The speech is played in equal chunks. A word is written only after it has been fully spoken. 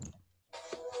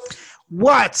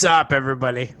What's up,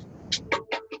 everybody?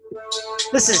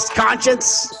 This is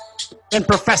Conscience and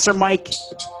Professor Mike,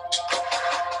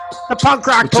 the Punk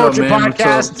Rock What's up, Poetry man? What's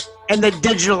Podcast and the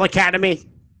Digital Academy.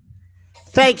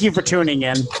 Thank you for tuning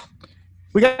in.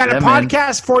 We got a man.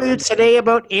 podcast for you today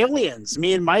about aliens.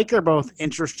 Me and Mike are both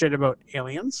interested about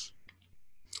aliens.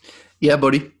 Yeah,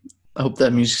 buddy. I hope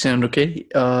that music sounded okay.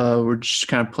 We're just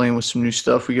kind of playing with some new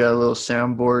stuff. We got a little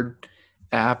soundboard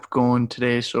app going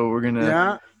today, so we're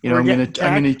gonna, I'm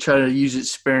gonna try to use it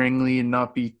sparingly and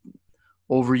not be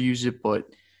overuse it. But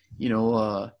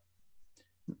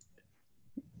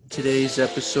today's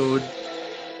episode,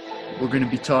 we're gonna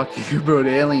be talking about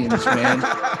aliens, man.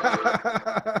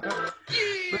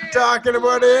 We're talking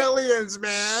about aliens,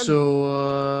 man.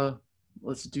 So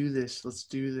let's do this.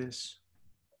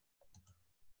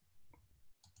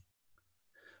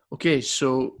 Okay,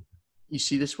 so you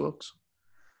see this, Wilkes?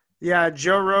 Yeah,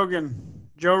 Joe Rogan's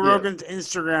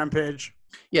Instagram page.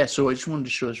 Yeah, so I just wanted to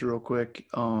show this real quick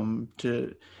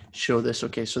to show this.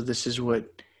 Okay, so this is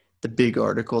what the big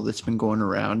article that's been going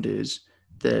around is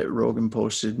that Rogan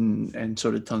posted, and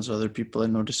so did tons of other people I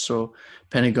noticed. So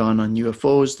Pentagon on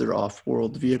UFOs, they're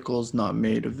off-world vehicles not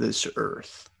made of this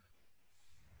earth,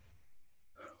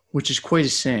 which is quite a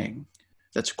saying.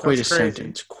 That's quite a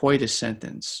sentence. Quite a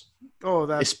sentence. Oh,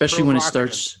 that's especially when it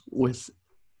starts with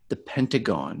the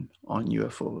Pentagon on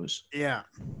UFOs. Yeah.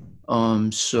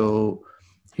 So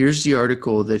here's the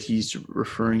article that he's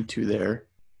referring to there,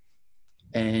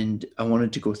 and I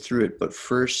wanted to go through it. But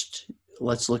first,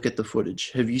 let's look at the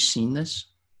footage. Have you seen this?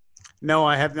 No,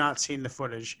 I have not seen the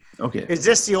footage. Okay. Is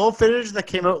this the old footage that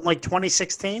came out in like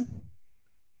 2016?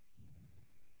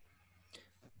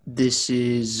 This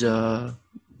is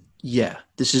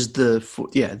this is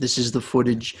the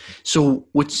footage. So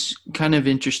what's kind of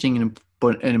interesting and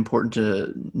important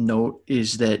to note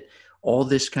is that all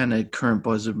this kind of current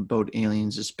buzz about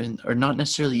aliens has been, or not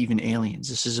necessarily even aliens,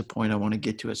 this is a point I want to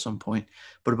get to at some point,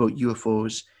 but about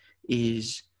UFOs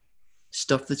is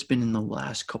stuff that's been in the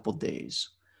last couple days.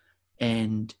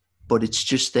 But it's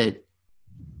just that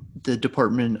the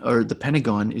department or the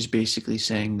Pentagon is basically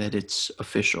saying that it's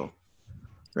official,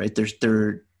 right?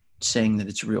 They're saying that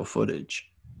it's real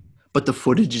footage, but the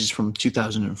footage is from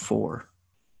 2004.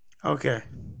 Okay.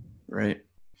 Right.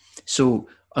 So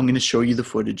I'm going to show you the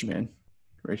footage, man,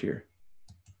 right here.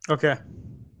 Okay.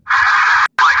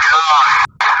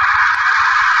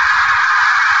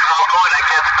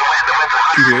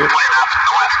 Do you hear it?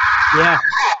 Yeah.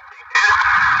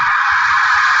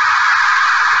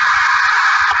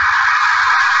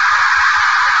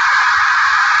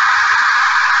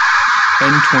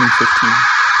 In 2015.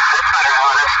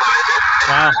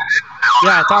 Wow.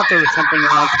 Yeah, I thought there was something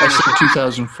around. I said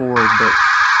 2004, but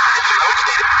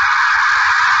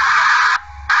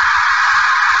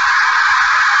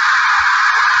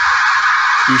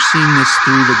you're seeing this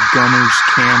through the gunner's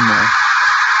camera.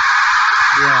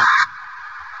 Yeah.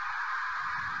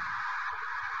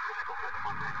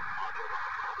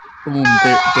 Boom,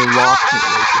 they locked it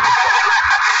right there.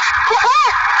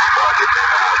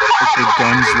 Like the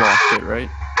guns locked it, right?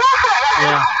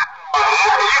 Yeah.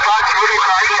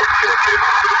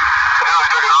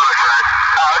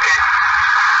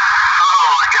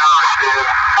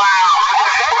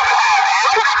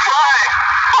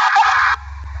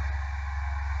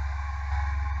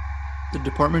 The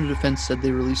Department of Defense said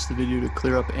they released the video to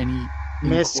clear up any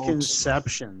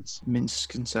Misconceptions.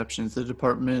 The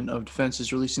Department of Defense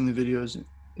is releasing the videos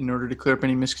in order to clear up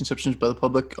any misconceptions by the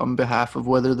public on behalf of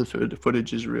whether the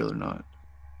footage is real or not.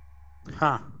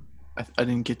 Huh. I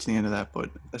didn't get to the end of that, but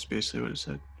that's basically what it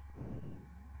said.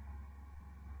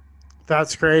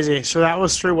 That's crazy. So that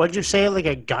was through, what'd you say, like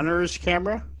a gunner's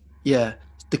camera? Yeah,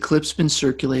 the clip's been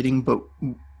circulating, but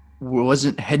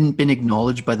hadn't been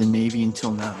acknowledged by the Navy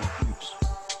until now. Oops.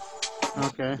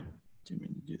 Okay. Didn't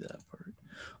mean to do that part.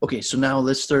 Okay, so now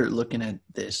let's start looking at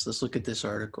this. Let's look at this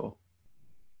article.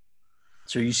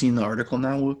 So are you seeing the article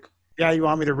now, Luke? Yeah, you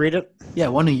want me to read it? Yeah,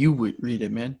 why don't you read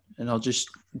it, man? And I'll just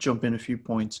jump in a few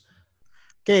points.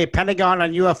 Okay, Pentagon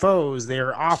on UFOs. They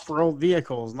are off-world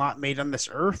vehicles not made on this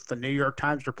earth. The New York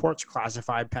Times reports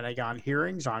classified Pentagon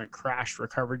hearings on crashed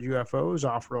recovered UFOs,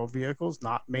 off-road vehicles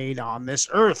not made on this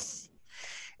earth.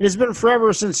 It has been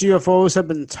forever since UFOs have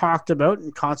been talked about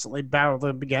and constantly battled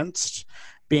against,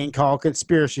 being called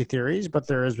conspiracy theories, but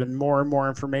there has been more and more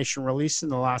information released in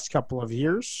the last couple of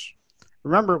years.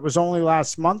 Remember, it was only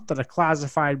last month that a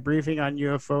classified briefing on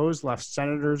UFOs left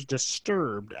senators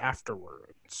disturbed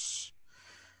afterwards.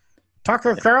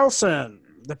 Tucker Carlson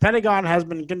The Pentagon has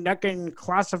been conducting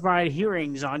classified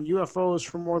hearings on UFOs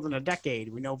for more than a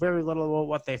decade. We know very little about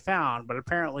what they found, but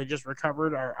apparently just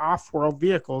recovered are off-world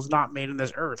vehicles not made on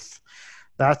this Earth.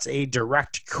 That's a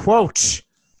direct quote.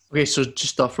 Okay, so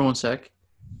just stop for 1 sec.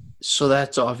 So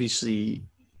that's obviously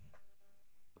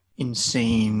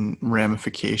insane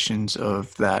ramifications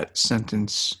of that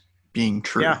sentence being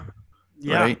true. Yeah.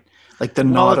 Yeah. Right? Like the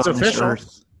Well, not it's on this official.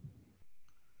 Earth.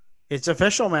 It's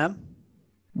official, man.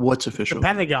 What's The official?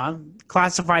 Pentagon,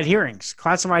 classified hearings on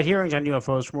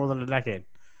UFOs for more than a decade.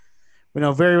 We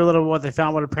know very little about what they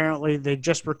found, but apparently they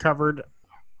just recovered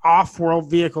off-world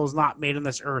vehicles not made on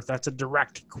this Earth. That's a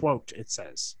direct quote, it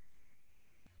says.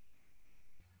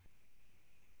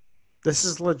 This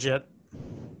is legit.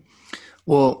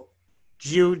 Well,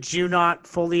 Do you not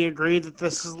fully agree that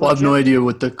this is legit? well, I have no idea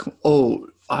what the. Oh,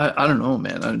 I don't know,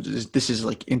 man. This is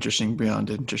like interesting beyond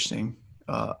interesting.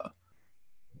 I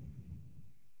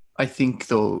think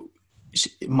though,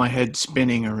 my head's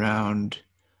spinning around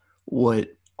what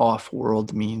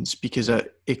off-world means because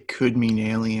it could mean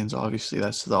aliens. Obviously,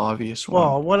 that's the obvious one.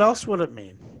 Well, what else would it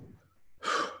mean?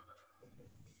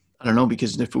 I don't know,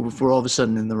 because if we're all of a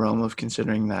sudden in the realm of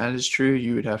considering that is true,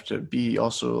 you would have to be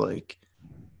also like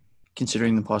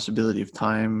considering the possibility of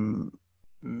time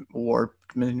warp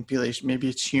manipulation. Maybe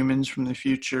it's humans from the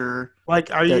future.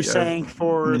 Like, are you saying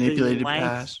for manipulated the length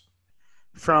past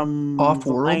from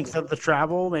off-world? the length of the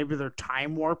travel? Maybe they're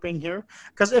time warping here.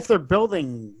 Because if they're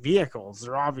building vehicles,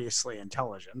 they're obviously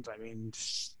intelligent. I mean,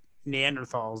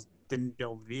 Neanderthals didn't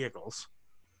build vehicles.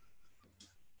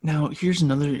 Now, here's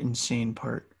another insane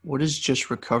part. What does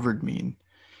just recovered mean?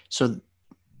 So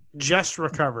just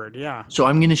recovered, yeah. So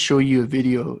I'm going to show you a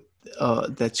video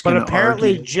that's going to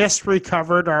apparently argue. Just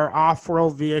recovered are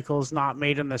off-world vehicles not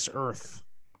made on this Earth.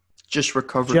 Just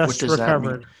recovered. Just what does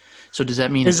recovered. That mean? So does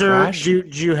that mean is a there? crash? Do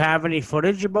you have any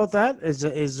footage about that?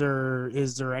 Is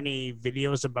there any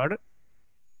videos about it?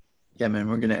 Yeah, man.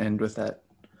 We're going to end with that.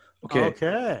 Okay.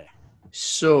 Okay.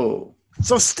 So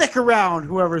stick around,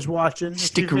 whoever's watching.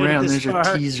 Stick around. There's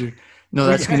a teaser. No,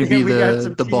 that's going to be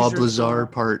the Bob Lazar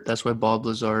part. That's why Bob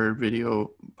Lazar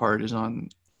video part is on.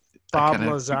 Bob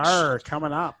Lazar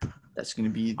coming up. That's going to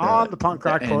be on the Punk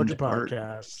Rock Culture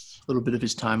podcast. A little bit of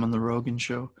his time on the Rogan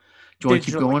show. Do you want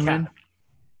to keep going, man?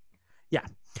 Yeah.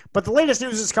 But the latest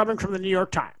news is coming from the New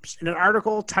York Times. In an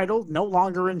article titled "No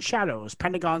Longer in Shadows,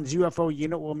 Pentagon's UFO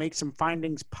unit will make some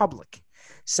findings public,"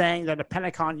 saying that a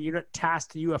Pentagon unit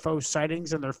tasked UFO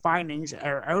sightings and their findings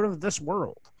are out of this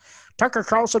world. Tucker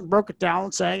Carlson broke it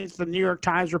down, saying the New York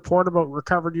Times report about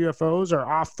recovered UFOs are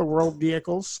off-the-world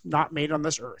vehicles not made on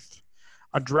this Earth.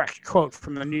 A direct quote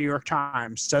from the New York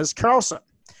Times says Carlson.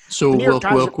 So,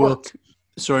 Wilk.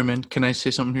 Sorry, man. Can I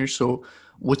say something here? So,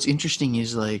 what's interesting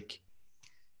is like,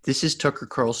 this is Tucker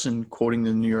Carlson quoting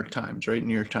the New York Times, right?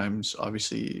 New York Times,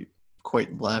 obviously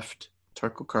quite left.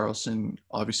 Tucker Carlson,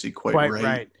 obviously quite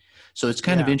right. So it's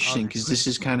kind of interesting because this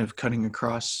is kind of cutting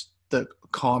across the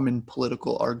common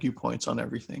political argue points on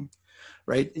everything,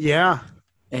 right? Yeah.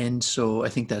 And so I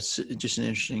think that's just an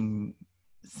interesting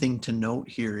thing to note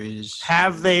here is...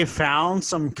 Have they found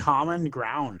some common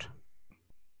ground?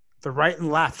 The right and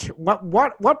left.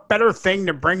 What better thing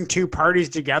to bring two parties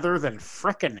together than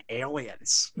frickin'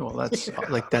 aliens? Well, that's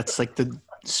like the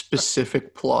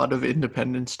specific plot of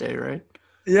Independence Day, right?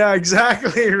 Yeah,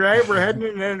 exactly, right? We're heading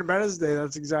into Independence Day.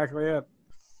 That's exactly it.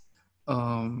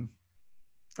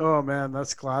 Oh man,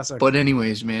 that's classic. But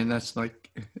anyways, man, that's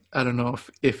like, I don't know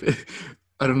if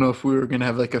I don't know if we were gonna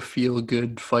have like a feel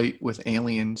good fight with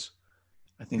aliens.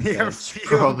 I think that's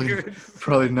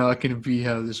probably not gonna be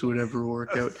how this would ever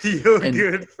work out.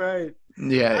 Good fight.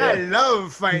 Yeah, I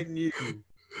love fighting you.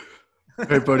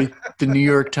 Hey, buddy. The New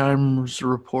York Times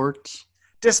reports.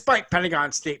 Despite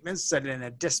Pentagon statements that in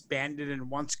a disbanded and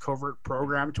once covert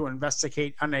program to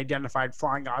investigate unidentified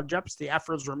flying objects, the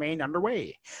efforts remain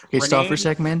underway. Okay, stop for a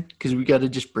sec, man, because we got to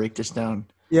just break this down.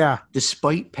 Yeah.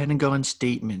 Despite Pentagon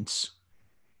statements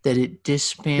that it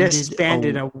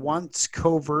disbanded a once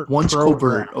covert program.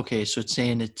 Covert. Okay, so it's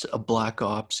saying it's a black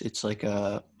ops. It's like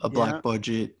a black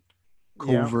budget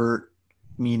covert,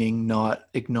 meaning not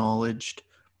acknowledged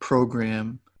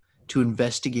program to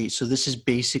investigate. So this is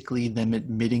basically them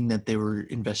admitting that they were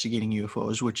investigating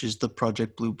UFOs, which is the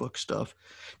Project Blue Book stuff.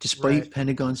 Despite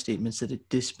Pentagon statements that it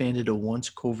disbanded a once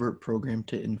covert program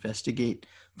to investigate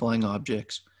flying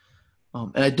objects.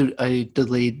 And I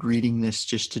delayed reading this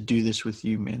just to do this with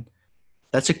you, man.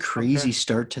 That's a crazy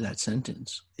start to that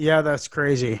sentence. Yeah, that's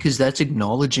crazy. Because that's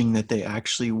acknowledging that they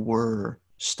actually were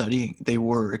studying. They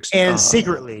were. And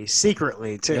secretly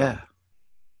too. Yeah.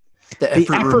 The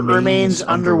effort remains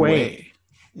underway.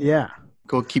 Yeah.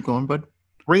 Keep going, bud.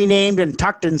 Renamed and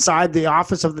tucked inside the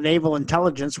Office of the Naval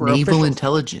Intelligence, where Naval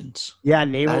Intelligence. Naval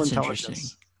That's Intelligence.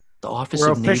 interesting. The Office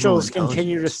Where of Naval officials Intelligence.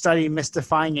 continue to study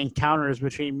mystifying encounters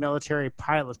between military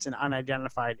pilots and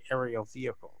unidentified aerial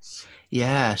vehicles.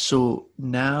 Yeah, so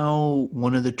now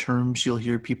one of the terms you'll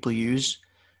hear people use,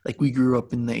 like we grew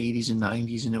up in the 80s and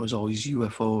 90s and it was always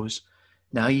UFOs.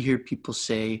 Now you hear people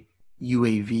say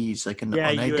UAVs, like an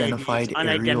unidentified UAVs,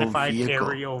 unidentified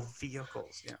aerial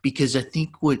vehicles. Yeah. Because I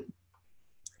think what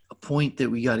a point that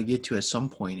we got to get to at some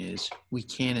point is we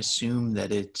can't assume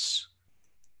that it's,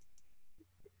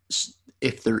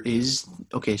 if there is,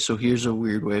 okay, so here's a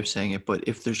weird way of saying it, but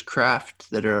if there's craft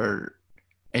that are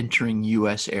entering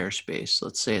U.S. airspace,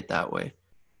 let's say it that way,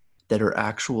 that are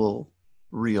actual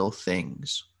real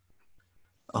things,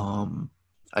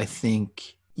 I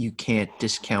think you can't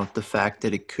discount the fact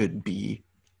that it could be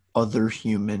other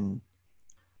human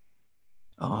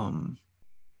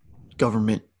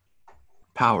government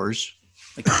powers.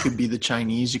 Like it could be the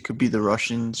Chinese, it could be the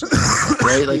Russians,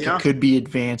 right? Like it could be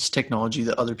advanced technology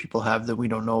that other people have that we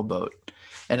don't know about.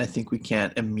 And I think we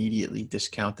can't immediately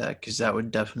discount that because that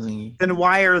would definitely. Then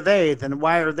why are they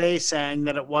saying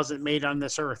that it wasn't made on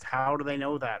this earth? How do they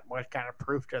know that? What kind of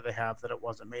proof do they have that it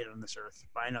wasn't made on this earth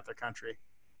by another country?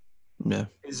 No.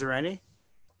 Is there any?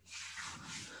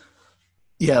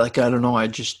 Yeah, like I don't know. I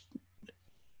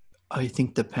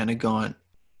think the Pentagon,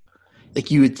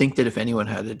 like you would think that if anyone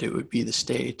had to do it, it would be the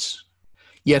States.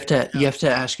 You have to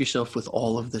ask yourself with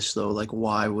all of this though, like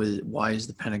why is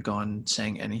the Pentagon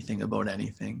saying anything about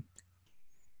anything?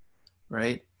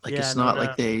 Right? Like it's not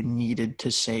like they needed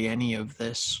to say any of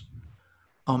this.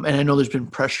 And I know there's been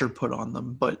pressure put on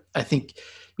them, but I think,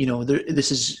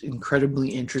 this is incredibly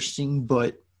interesting,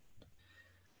 but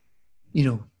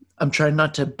I'm trying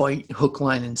not to bite hook,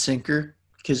 line, and sinker.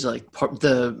 Because like part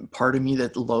of me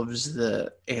that loves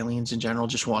the aliens in general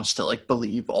just wants to like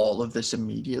believe all of this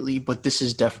immediately, but this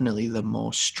is definitely the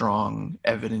most strong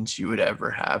evidence you would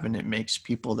ever have, and it makes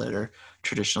people that are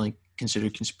traditionally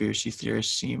considered conspiracy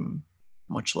theorists seem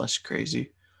much less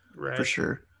crazy, right? For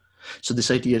sure. So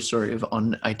this idea, of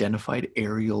unidentified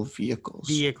aerial vehicles.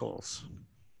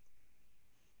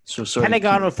 So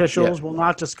Pentagon officials will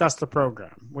not discuss the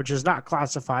program, which is not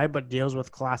classified but deals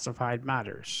with classified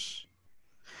matters.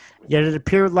 Yet it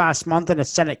appeared last month in a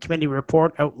Senate committee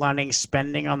report outlining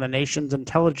spending on the nation's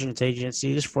intelligence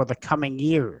agencies for the coming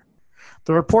year.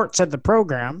 The report said the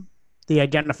program, the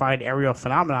Identified Aerial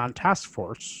Phenomenon Task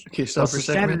Force, okay, stop for a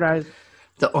second.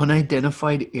 The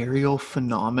Unidentified Aerial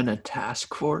Phenomena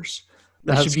Task Force?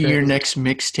 That should be your next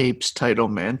mixtape's title,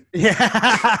 man. Yeah.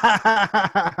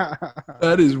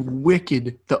 That is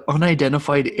wicked. The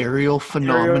Unidentified Aerial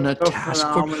Phenomena Task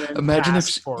Force. Imagine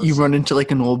if you run into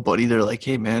like an old buddy. They're like,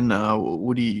 "Hey, man,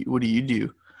 what do you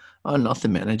do?" Oh,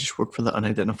 nothing, man. I just work for the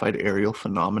Unidentified Aerial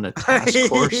Phenomena Task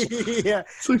Force. Yeah.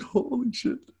 It's like, holy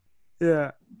shit.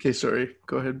 Yeah. Okay, sorry.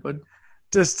 Go ahead, bud.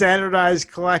 To standardize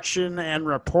collection and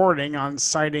reporting on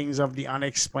sightings of the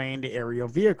unexplained aerial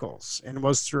vehicles, and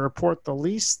was to report the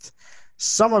least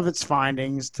some of its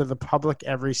findings to the public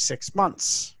every 6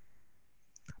 months.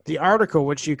 The article,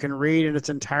 which you can read in its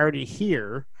entirety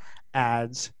here,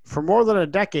 adds, for more than a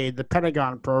decade, the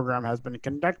Pentagon program has been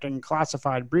conducting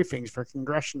classified briefings for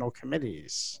congressional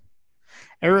committees,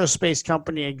 aerospace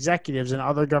company executives, and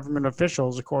other government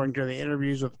officials, according to the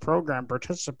interviews with program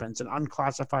participants and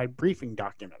unclassified briefing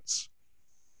documents.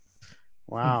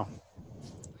 Wow.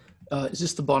 Is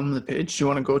this the bottom of the page? Do you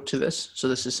want to go to this? So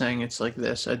this is saying it's like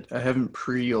this. I haven't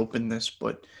pre-opened this,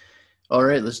 but all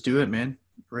right, let's do it, man.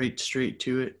 Right straight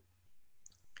to it.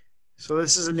 So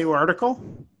this is a new article?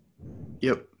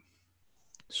 Yep.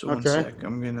 So one sec.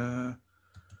 I'm going to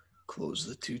close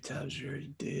the two tabs you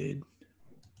already did.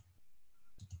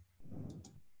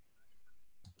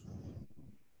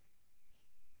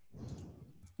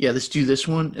 Yeah, let's do this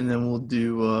one, and then we'll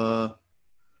do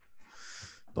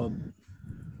Can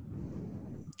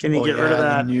you get rid of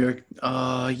that? New York.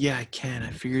 Yeah, I can.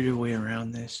 I figured a way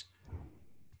around this.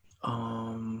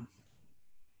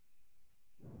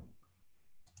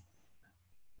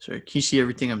 Sorry, can you see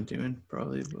everything I'm doing?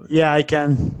 Probably. But, yeah, I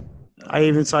can. I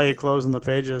even saw you closing the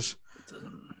pages. Let's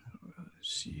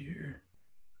see here.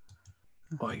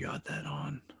 Oh, I got that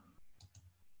on.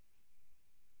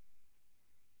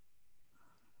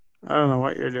 I don't know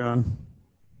what you're doing.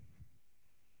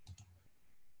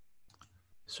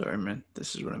 Sorry, man.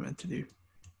 This is what I meant to do.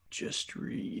 Just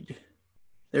read.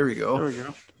 There we go. There we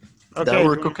go. Did that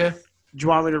work okay? Do you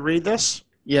want me to read this?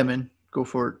 Yeah, man. Go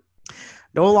for it.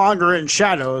 No longer in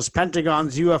shadows,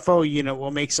 Pentagon's UFO unit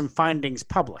will make some findings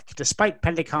public. Despite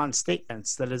Pentagon's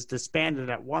statements that it's disbanded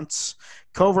at once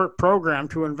covert program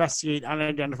to investigate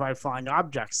unidentified flying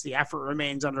objects, the effort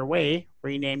remains underway,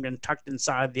 renamed and tucked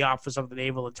inside the Office of the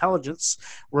Naval Intelligence,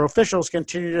 where officials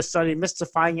continue to study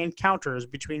mystifying encounters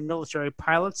between military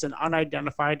pilots and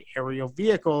unidentified aerial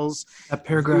vehicles. That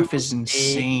paragraph is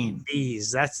insane.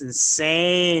 That's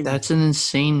insane. That's an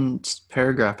insane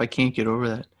paragraph. I can't get over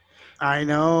that. I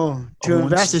know. To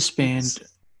Once disbanded.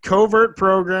 Covert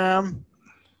program,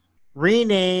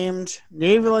 renamed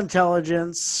Naval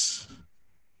Intelligence.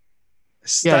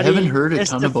 Yeah, I haven't heard a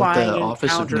ton about the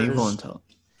Office of Naval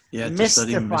Intelligence. Yeah, to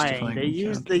study mystifying.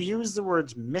 They use the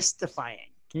words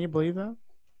mystifying. Can you believe that?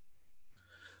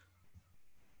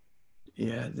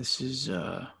 Yeah, this is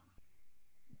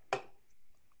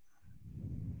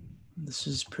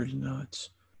pretty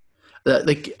nuts.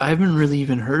 Like, I haven't really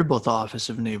even heard about the Office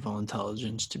of Naval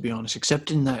Intelligence, to be honest,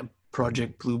 except in that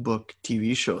Project Blue Book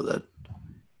TV show that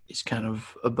is kind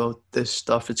of about this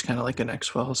stuff. It's kind of like an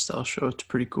X-Files style show. It's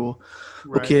pretty cool.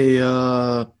 Right. Okay,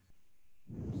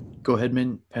 go ahead,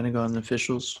 Pentagon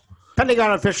officials.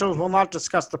 Pentagon officials will not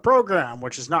discuss the program,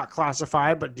 which is not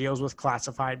classified but deals with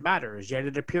classified matters. Yet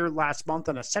it appeared last month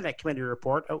in a Senate committee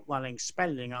report outlining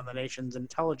spending on the nation's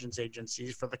intelligence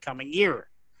agencies for the coming year.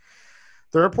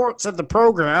 The report said the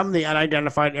program, the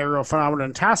Unidentified Aerial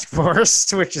Phenomenon Task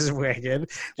Force, which is wicked.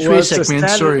 Wait a sec, man.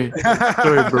 Sorry,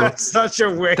 bro. Such a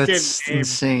wicked That's name.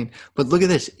 Insane. But look at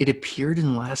this. It appeared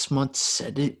in last month's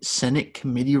Senate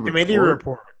committee report. Committee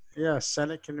report. Yeah,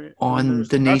 Senate committee. On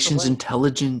the nation's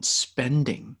intelligence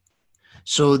spending.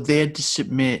 So they had to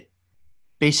submit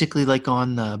basically like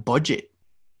on the budget.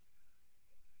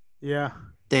 Yeah.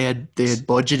 They had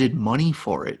budgeted money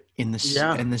for it in this,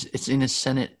 and it's in a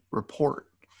Senate report.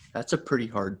 That's a pretty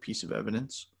hard piece of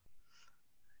evidence.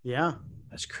 Yeah.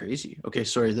 That's crazy. Okay,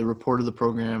 sorry. The report of the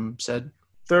program said?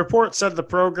 The report said the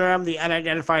program, the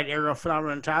Unidentified Aerial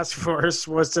Phenomenon Task Force,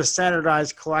 was to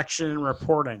standardize collection and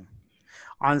reporting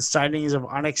on sightings of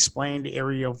unexplained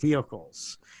aerial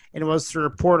vehicles. And was to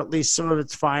report at least some of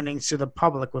its findings to the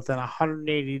public within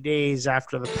 180 days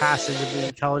after the passage of the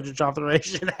Intelligence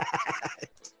Authorization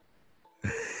Act.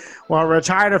 While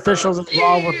retired officials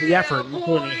involved with the effort,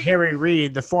 including Harry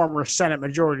Reid, the former Senate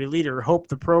Majority Leader, hope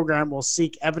the program will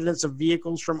seek evidence of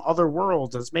vehicles from other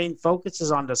worlds. Its main focus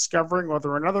is on discovering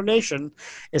whether another nation,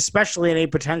 especially any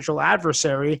potential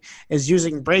adversary, is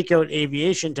using breakout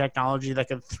aviation technology that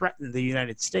could threaten the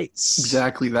United States.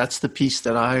 Exactly. That's the piece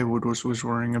that I was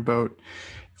worrying about,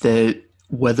 that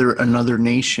whether another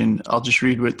nation, I'll just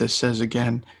read what this says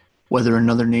again, whether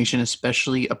another nation,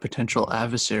 especially a potential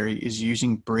adversary, is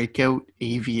using breakout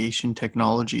aviation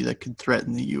technology that could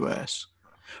threaten the U.S.,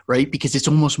 right? Because it's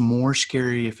almost more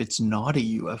scary if it's not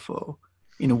a UFO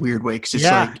in a weird way. Because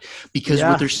it's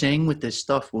what they're saying with this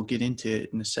stuff, we'll get into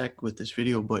it in a sec with this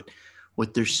video, but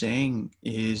what they're saying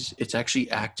is it's actually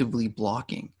actively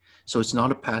blocking. So it's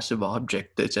not a passive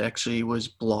object that actually was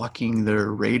blocking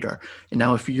their radar. And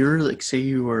now if you're like, say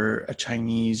you were a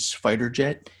Chinese fighter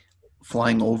jet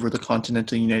flying over the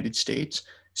continental United States,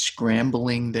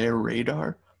 scrambling their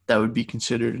radar, that would be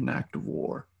considered an act of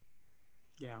war.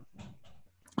 Yeah.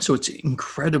 So it's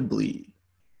incredibly,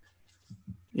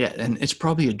 and it's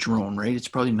probably a drone, right? It's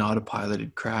probably not a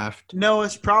piloted craft. No,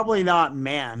 it's probably not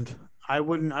manned. I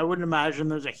wouldn't imagine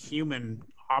there's a human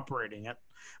operating it,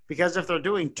 because if they're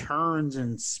doing turns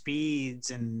and speeds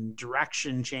and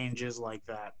direction changes like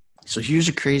that. So here's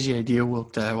a crazy idea,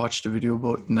 Wilk, that I watched a video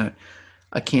about, and that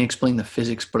I can't explain the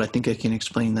physics, but I think I can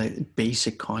explain the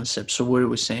basic concept. So what it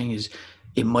was saying is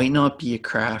it might not be a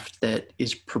craft that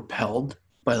is propelled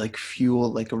by like fuel,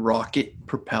 like a rocket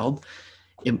propelled.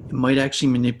 It might actually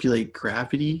manipulate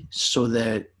gravity so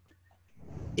that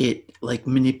it like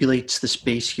manipulates the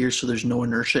space here so there's no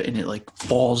inertia and it like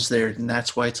falls there. And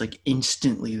that's why it's like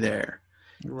instantly there.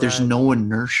 Right. There's no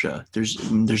inertia. There's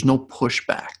no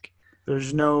pushback.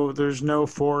 There's no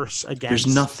force against.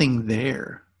 There's nothing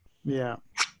there. Yeah.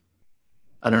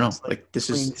 I don't know. Like this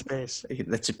is space.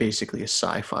 That's basically a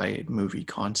sci-fi movie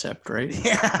concept, right?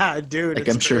 Yeah, dude. Like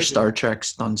I'm sure Star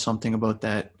Trek's done something about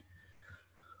that.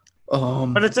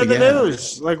 But it's in the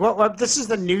news. Like what? This is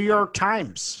the New York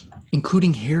Times,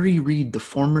 including Harry Reid, the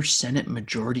former Senate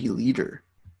Majority Leader.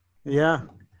 Yeah.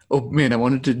 Oh man, I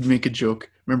wanted to make a joke.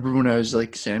 Remember when I was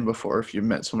like saying before, if you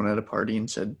met someone at a party and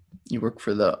said you work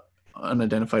for the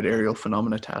Unidentified Aerial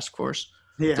Phenomena Task Force,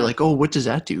 Yeah. They're like, oh, what does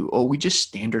that do? Oh, we just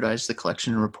standardize the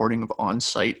collection and reporting of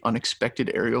on-site unexpected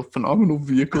aerial phenomenal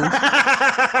vehicles.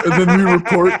 And then we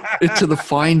report it to the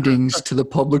findings to the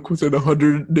public within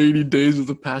 180 days of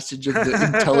the passage of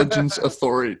the Intelligence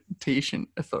Authorization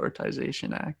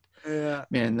Act. Yeah.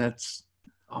 Man, that's,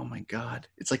 oh my God.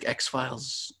 It's like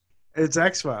X-Files. It's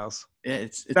X-Files. Yeah,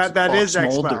 it's that Fox is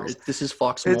Mulder. X-Files. This is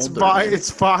Fox Mulder. It's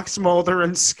Fox Mulder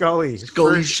and Scully.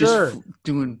 Scully's for sure. just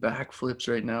doing backflips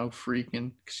right now,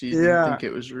 freaking, because she didn't think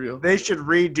it was real. They should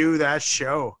redo that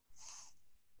show.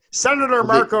 Senator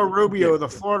Marco Rubio, the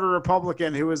Florida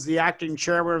Republican who was the acting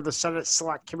chairman of the Senate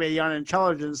Select Committee on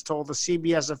Intelligence, told the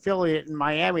CBS affiliate in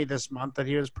Miami this month that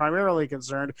he was primarily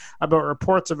concerned about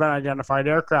reports of unidentified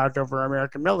aircraft over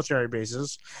American military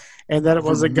bases, and that it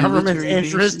was the government's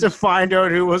interest to find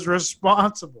out who was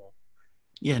responsible.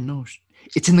 Yeah, no,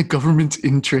 it's in the government's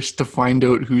interest to find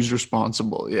out who's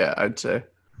responsible. Yeah, I'd say.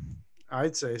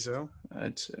 I'd say so.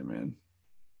 I'd say, man.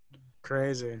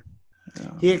 Crazy.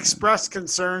 He expressed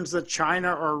concerns that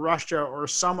China or Russia or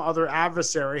some other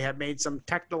adversary have made some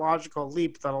technological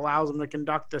leap that allows them to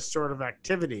conduct this sort of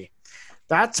activity.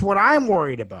 That's what I'm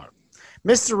worried about.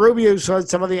 Mr. Rubio said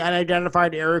some of the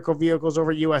unidentified aerial vehicles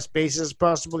over U.S. bases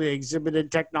possibly exhibited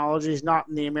technologies not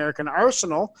in the American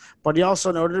arsenal, but he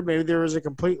also noted maybe there is a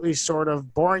completely sort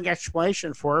of boring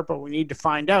explanation for it, but we need to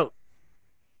find out.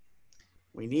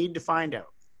 We need to find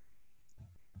out.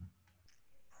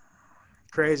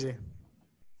 Crazy.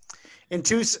 In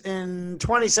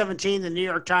 2017, the New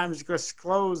York Times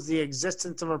disclosed the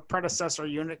existence of a predecessor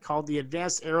unit called the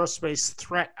Advanced Aerospace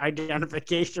Threat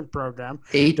Identification Program.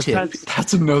 ATIP.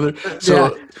 That's another.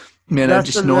 So, yeah, man, I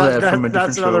just know that from a different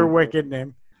That's another wicked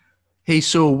name. Hey,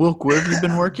 so Wilk, where have you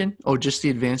been working? Oh, just the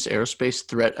Advanced Aerospace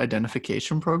Threat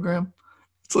Identification Program?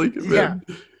 It's like, man,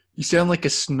 you sound like a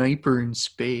sniper in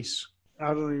space.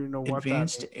 I don't even know what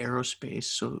Advanced Aerospace,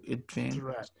 so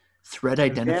Advanced Threat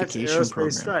Identification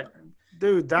Program. Threat.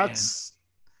 Dude, that's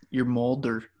your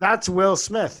Mulder. That's Will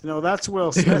Smith. No, that's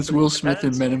Will Smith. Yeah, it's Will Smith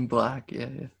in Men in Black. Yeah.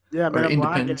 Yeah, Men in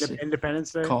Black,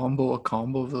 Independence Day. A combo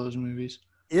of those movies.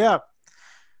 Yeah.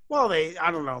 Well, I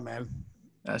don't know, man.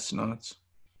 That's nuts.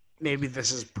 Maybe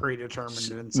this is predetermined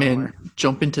in some way. Man,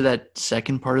 jump into that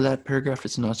second part of that paragraph.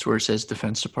 It's nuts where it says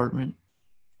Defense Department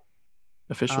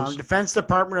officials. Defense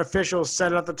Department officials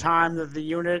said at the time that the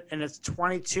unit and its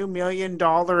 $22 million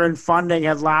in funding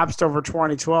had lapsed over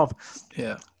 2012.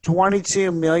 Yeah.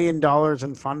 $22 million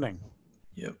in funding.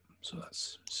 Yep. So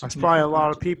that's probably a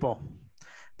lot of people.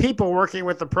 People working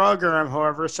with the program,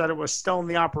 however, said it was still in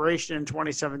the operation in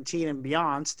 2017 and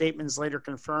beyond. Statements later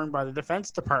confirmed by the Defense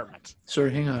Department.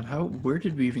 Sorry, hang on. Where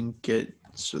did we even get?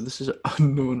 So this is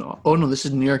unknown. Oh no, this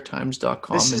is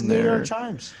NewYorkTimes.com. This is New York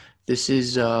Times. This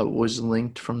is was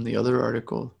linked from the other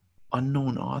article.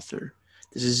 Unknown author.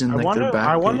 This is in their back pages.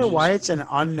 I wonder why it's an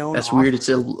unknown. That's author. Weird. It's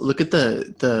look at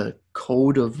the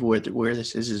code of where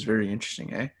this is very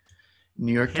interesting.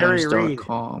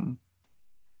 NewYorkTimes.com.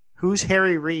 Who's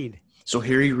Harry Reid? So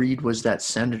Harry Reid was that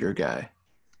senator guy.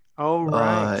 Oh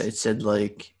right. It said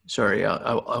sorry,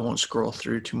 I won't scroll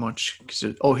through too much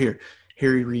because here.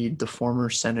 Harry Reid, the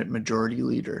former Senate Majority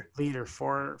Leader.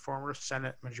 Former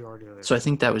Senate Majority Leader. So I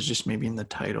think that was just maybe in the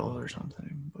title or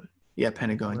something. But yeah,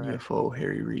 Pentagon UFO,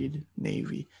 Harry Reid,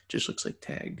 Navy. Just looks like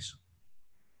tags.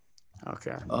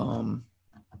 Okay.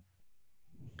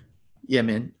 Yeah,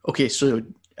 man. Okay, so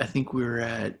I think we were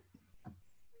at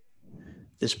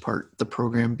this part. The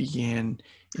program began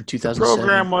in 2007. The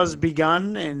program was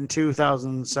begun in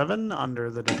 2007 under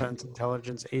the Defense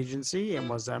Intelligence Agency and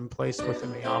was then placed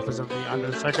within the Office of the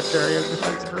Undersecretary of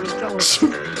Defense for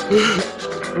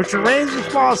Intelligence, which remains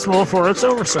responsible for its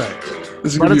oversight.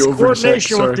 But its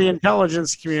coordination with the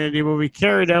intelligence community will be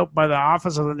carried out by the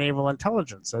Office of the Naval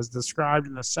Intelligence. As described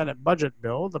in the Senate budget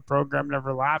bill, the program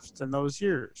never lapsed in those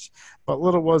years, but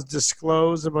little was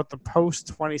disclosed about the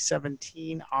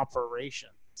post-2017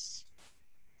 operations.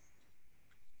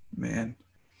 Man.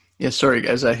 Yeah, sorry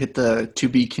guys, I hit the to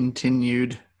be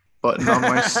continued button on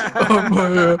my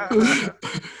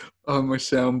on my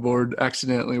soundboard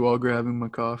accidentally while grabbing my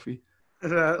coffee. You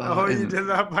did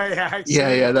that by accident?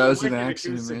 Yeah, that was an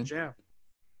accident, man. Jam.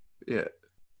 Yeah.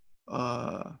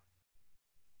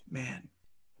 Man.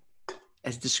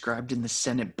 As described in the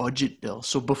Senate budget bill.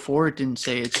 So before it didn't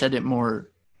say, it said it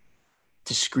more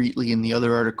discreetly in the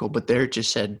other article, but there it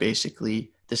just said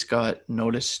basically this got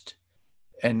noticed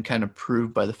and kind of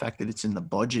proved by the fact that it's in the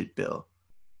budget bill.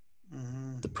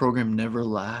 Mm-hmm. The program never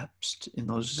lapsed in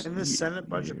those in the Senate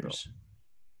budget bill.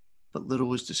 But little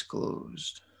was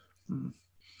disclosed.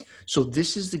 So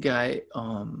this is the guy.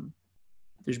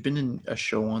 There's been a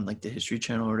show on like the History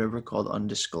Channel or whatever called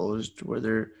Undisclosed, where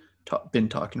they're been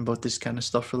talking about this kind of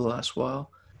stuff for the last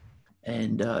while,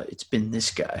 and it's been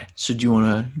this guy. So do you want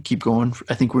to keep going?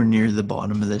 I think we're near the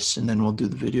bottom of this, and then we'll do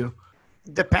the video.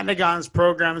 The Pentagon's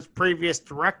program's previous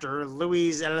director,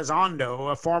 Luis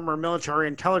Elizondo, a former military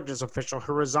intelligence official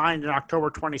who resigned in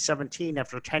October 2017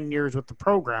 after 10 years with the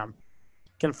program,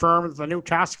 confirmed the new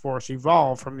task force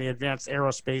evolved from the Advanced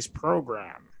Aerospace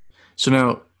Program. So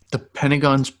now, the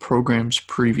Pentagon's program's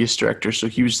previous director, so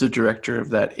he was the director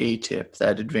of that ATIP,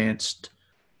 that Advanced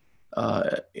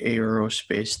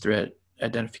Aerospace Threat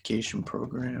Identification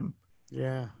Program.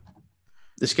 Yeah.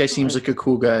 This guy seems like a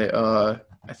cool guy.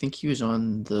 I think he was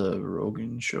on the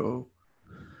Rogan show.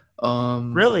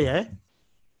 Really, eh?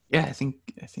 Yeah, I think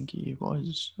he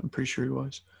was. I'm pretty sure he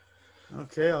was.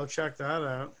 Okay, I'll check that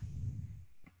out.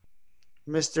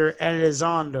 Mr.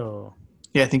 Elizondo.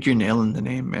 Yeah, I think you're nailing the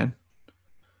name, man.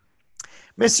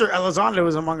 Mr. Elizondo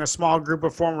is among a small group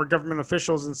of former government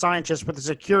officials and scientists with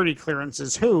security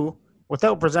clearances who,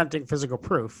 without presenting physical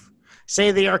proof,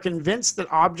 say they are convinced that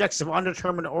objects of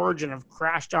undetermined origin have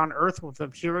crashed on Earth with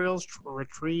materials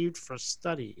retrieved for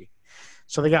study.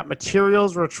 So they got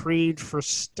materials retrieved for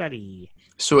study.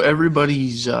 So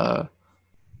everybody's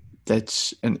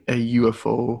that's a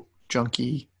UFO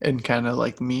junkie and kind of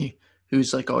like me,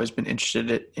 who's like always been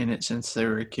interested in it since they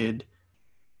were a kid,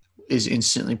 is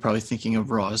instantly probably thinking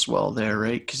of Roswell there,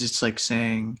 right? Because it's like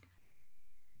saying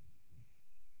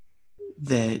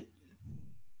that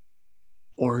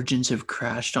origins have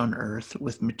crashed on Earth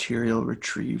with material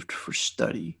retrieved for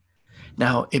study.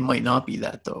 Now, it might not be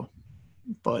that, though,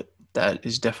 but that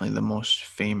is definitely the most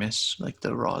famous, like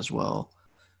the Roswell.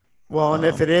 Well, and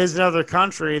if it is another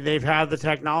country, they've had the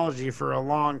technology for a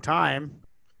long time.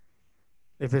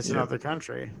 If it's another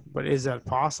country. But is that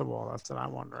possible? That's what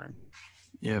I'm wondering.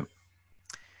 Yeah.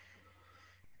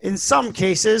 In some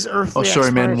cases,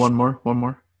 earthly man. One more.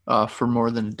 For more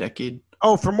than a decade.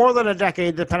 For more than a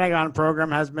decade, the Pentagon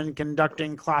program has been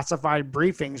conducting classified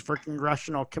briefings for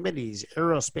congressional committees,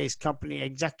 aerospace company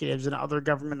executives, and other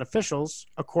government officials,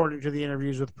 according to the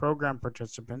interviews with program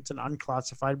participants and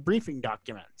unclassified briefing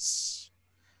documents.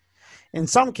 In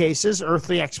some cases,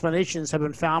 earthly explanations have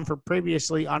been found for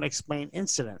previously unexplained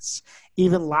incidents.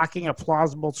 Even lacking a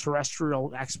plausible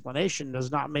terrestrial explanation does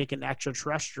not make an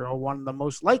extraterrestrial one the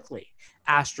most likely,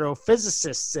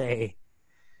 astrophysicists say.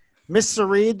 Mr.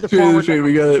 Reed, the former...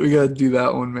 We gotta do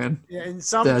that one, man. In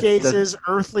some cases,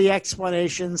 earthly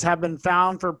explanations have been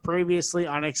found for previously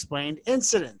unexplained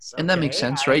incidents. And that makes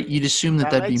sense, right? You'd assume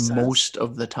that'd be most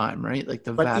of the time, right? Like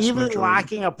the vast majority. But even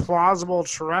lacking a plausible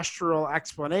terrestrial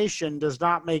explanation does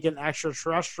not make an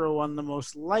extraterrestrial one the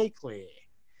most likely.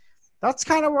 That's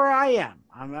kind of where I am.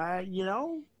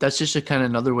 That's just a kind of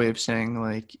another way of saying,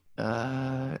 like,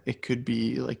 it could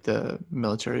be like the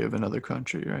military of another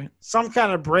country, right? Some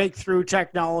kind of breakthrough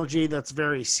technology that's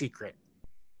very secret.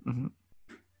 Mm-hmm.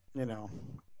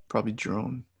 Probably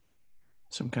drone.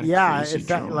 Some kind of crazy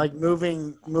drone. Like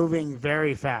moving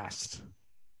very fast.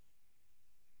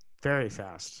 Very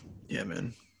fast. Yeah,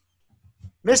 man.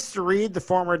 Mr. Reed, the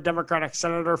former Democratic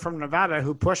senator from Nevada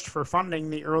who pushed for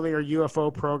funding the earlier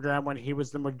UFO program when he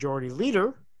was the majority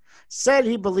leader, said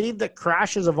he believed that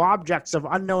crashes of objects of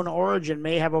unknown origin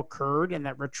may have occurred and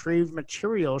that retrieved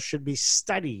materials should be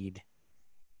studied.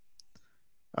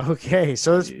 Okay,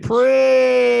 so it's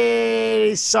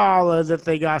pretty solid that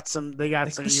they got some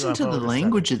UFOs. Listen to the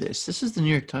language of this. This is the New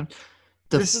York Times.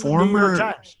 This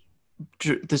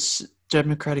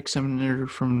Democratic senator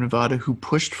from Nevada who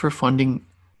pushed for funding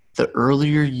the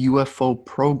earlier UFO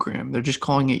program. They're just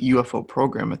calling it UFO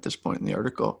program at this point in the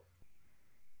article.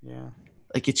 Yeah.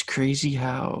 Like, it's crazy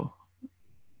how,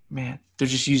 man, they're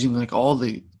just using like all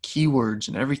the keywords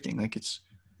and everything. Like, it's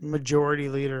majority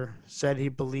leader said he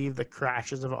believed the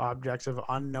crashes of objects of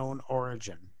unknown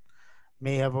origin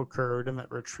may have occurred and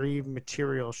that retrieved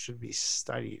material should be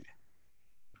studied.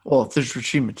 Well, if there's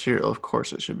retrieved material, of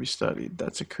course it should be studied.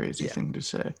 That's a crazy thing to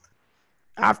say.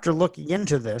 After looking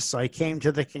into this, I came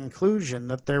to the conclusion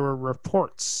that there were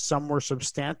reports, some were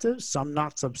substantive, some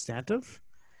not substantive,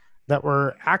 that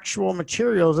were actual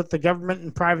materials that the government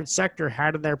and private sector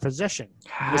had in their possession.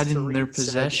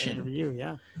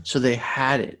 So they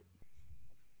had it.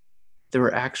 There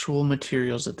were actual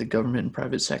materials that the government and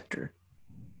private sector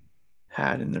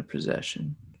had in their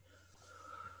possession.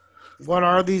 What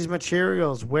are these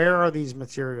materials? Where are these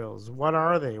materials? What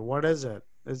are they? What is it?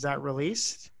 Is that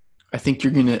released? Let's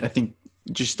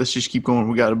just keep going.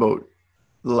 We got about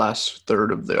the last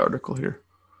third of the article here.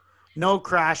 No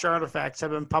crash artifacts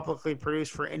have been publicly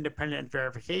produced for independent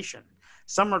verification.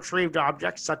 Some retrieved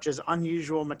objects, such as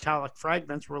unusual metallic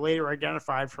fragments, were later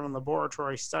identified from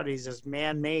laboratory studies as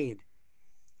man-made.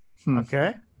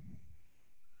 Okay.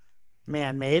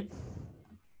 Man-made.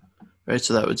 right?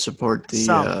 So that would support the.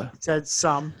 Some. It said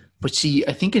some. But see,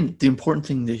 I think the important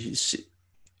thing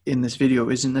in this video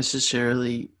isn't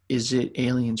necessarily is it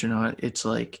aliens or not. It's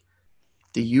like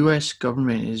the U.S.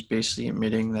 government is basically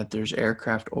admitting that there's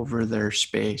aircraft over their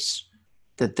space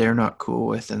that they're not cool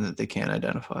with and that they can't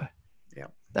identify. Yeah.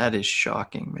 That is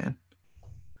shocking, man.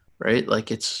 Right?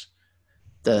 Like it's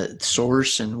the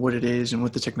source and what it is and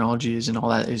what the technology is and all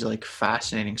that is like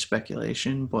fascinating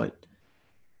speculation, but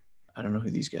I don't know who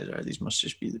these guys are. These must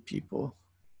just be the people.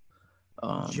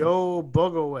 Joe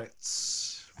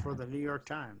Bogowitz for the New York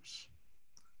Times.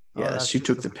 Yeah, that's who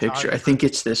took the picture. I think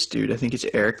it's this dude. I think it's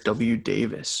Eric W.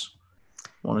 Davis.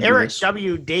 Eric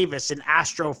W. Davis, an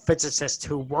astrophysicist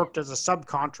who worked as a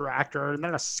subcontractor and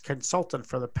then a consultant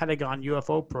for the Pentagon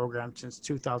UFO program since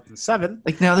 2007.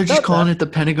 Like now they're just calling it the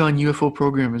Pentagon UFO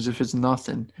program as if it's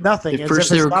nothing. Nothing. At first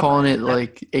they were calling it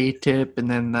like ATIP and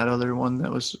then that other one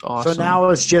that was awesome. So now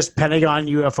it's just Pentagon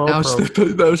UFO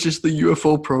program. That was just the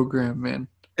UFO program, man.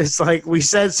 It's like we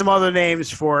said some other names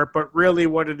for it, but really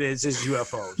what it is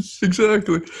UFOs.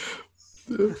 Exactly.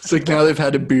 It's like now they've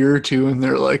had a beer or two and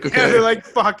they're like, okay. Yeah, they're like,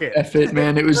 fuck it. F it,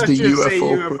 man. It was the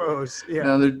UFO. UFOs. Yeah.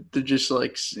 Now they're just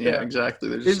like, yeah, exactly.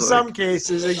 They're just in some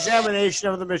cases, examination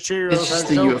of the materials has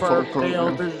so far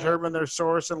failed to determine their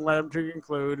source and led them to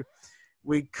conclude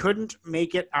we couldn't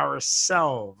make it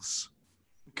ourselves.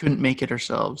 Couldn't make it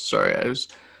ourselves. Sorry,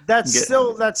 That's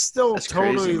still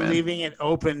totally crazy, leaving it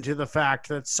open to the fact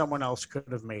that someone else could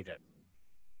have made it.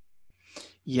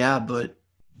 Yeah, but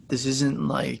this isn't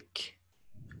like,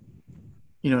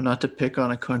 not to pick on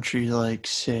a country like,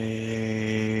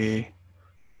 say,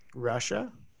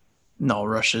 Russia. No,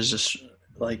 Russia's just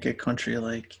like a country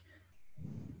like,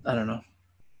 I don't know.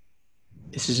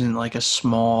 This isn't like a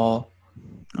small,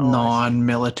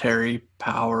 non-military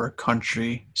power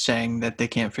country saying that they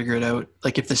can't figure it out.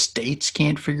 Like if the States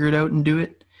can't figure it out and do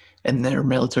it, and their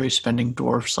military spending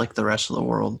dwarfs like the rest of the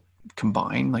world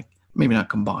combined, like maybe not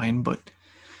combined, but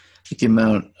like the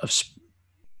amount of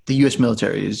the U.S.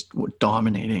 military is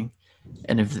dominating,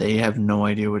 and if they have no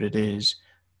idea what it is,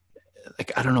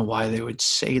 like I don't know why they would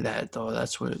say that though.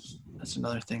 That's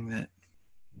another thing that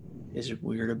is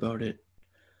weird about it.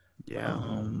 Yeah.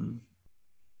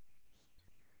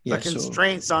 The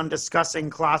constraints on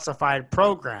discussing classified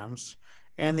programs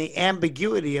and the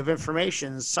ambiguity of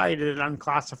information cited in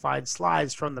unclassified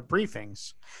slides from the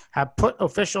briefings have put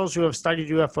officials who have studied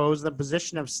UFOs in the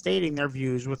position of stating their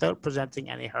views without presenting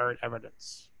any hard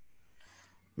evidence.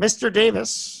 Mr.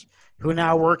 Davis, who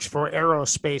now works for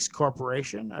Aerospace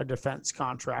Corporation, a defense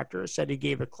contractor, said he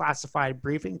gave a classified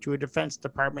briefing to a Defense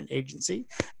Department agency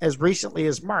as recently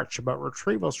as March about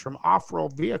retrievals from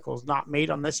off-road vehicles not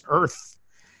made on this earth.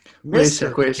 Wait a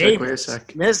sec.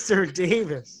 Mr.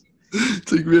 Davis.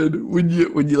 It's like, man, when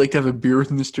you like to have a beer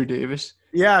with Mr. Davis?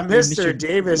 Yeah, Mr.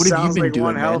 Davis sounds like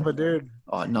one hell of a dude.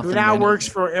 Oh, nothing. Who now works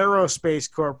for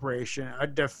Aerospace Corporation, a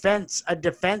defense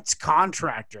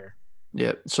contractor.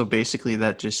 Yeah, so basically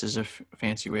that just is a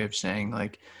fancy way of saying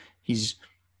like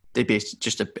they basically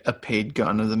just a paid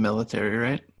gun of the military,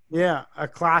 right? Yeah, a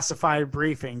classified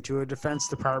briefing to a Defense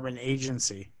Department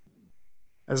agency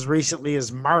as recently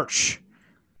as March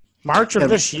of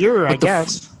this year, I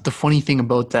guess. The funny thing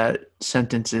about that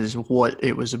sentence is what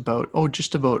it was about. Oh,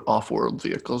 just about off-world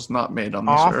vehicles not made on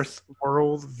this earth.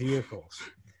 Off-world vehicles.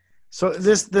 So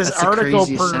this article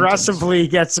progressively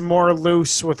gets more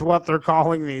loose with what they're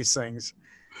calling these things.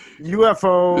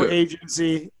 UFO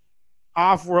agency,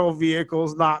 off-world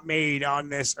vehicles not made on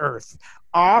this earth.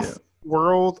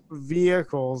 Off-world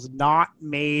vehicles not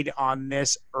made on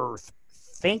this earth.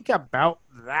 Think about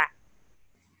that.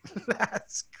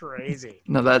 That's crazy.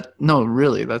 No,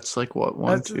 really, that's like what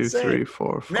 1, 2, 3,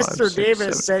 4, 5. Mr.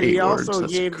 Davis said he also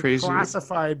gave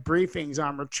classified briefings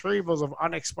on retrievals of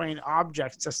unexplained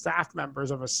objects to staff members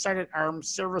of a Senate Armed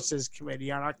Services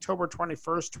Committee on October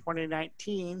 21st,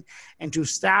 2019, and to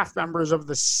staff members of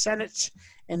the Senate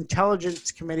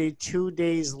Intelligence Committee 2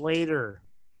 days later.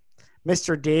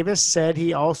 Mr. Davis said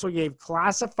he also gave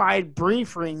classified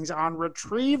briefings on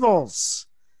retrievals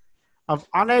of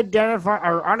unidentified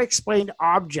or unexplained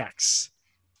objects,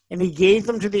 and he gave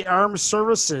them to the armed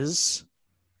services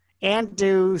and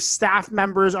to staff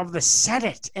members of the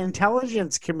Senate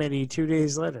Intelligence Committee 2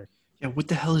 days later. Yeah, what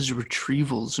the hell does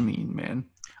retrievals mean, man?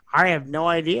 I have no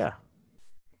idea.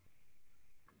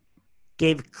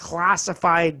 Gave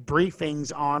classified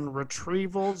briefings on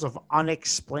retrievals of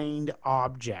unexplained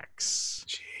objects.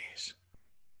 Jeez.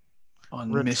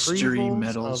 On mystery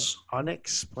metals. Of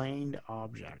unexplained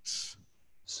objects.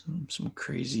 Some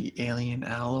crazy alien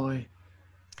alloy.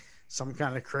 Some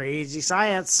kind of crazy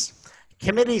science.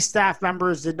 Committee staff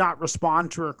members did not respond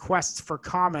to requests for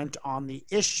comment on the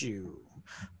issue.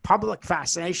 Public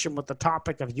fascination with the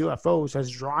topic of UFOs has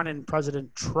drawn in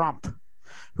President Trump,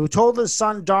 who told his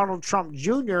son Donald Trump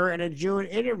Jr. in a June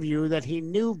interview that he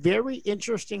knew very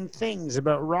interesting things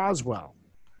about Roswell,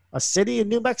 a city in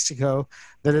New Mexico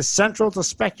that is central to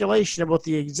speculation about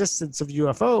the existence of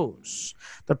UFOs.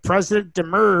 The president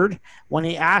demurred when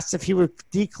he asked if he would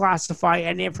declassify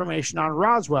any information on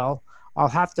Roswell. I'll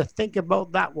have to think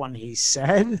about that one, he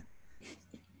said.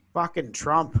 Fucking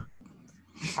Trump.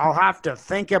 I'll have to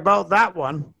think about that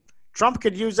one. Trump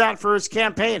could use that for his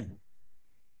campaign.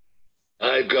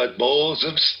 I've got balls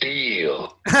of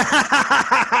steel.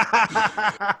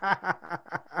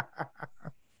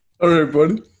 All right,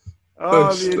 buddy.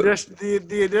 Oh,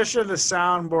 the addition of the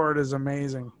soundboard is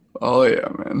amazing. Oh, yeah,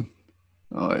 man.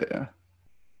 Oh, yeah.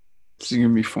 This is going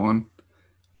to be fun.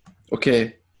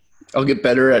 Okay. I'll get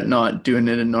better at not doing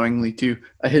it annoyingly, too.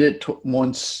 I hit it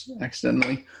once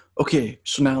accidentally. Okay,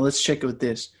 so now let's check out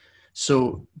this.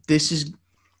 So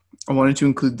I wanted to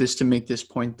include this to make this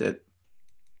point that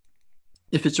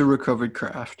if it's a recovered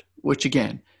craft, which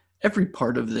again, every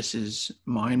part of this is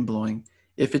mind-blowing.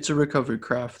 If it's a recovered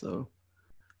craft, though,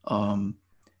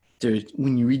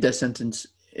 when you read that sentence,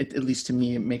 at least to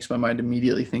me, it makes my mind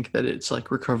immediately think that it's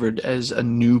like recovered as a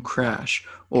new crash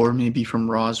or maybe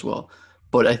from Roswell.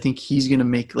 But I think he's going to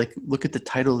make, like, look at the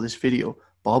title of this video.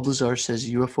 Bob Lazar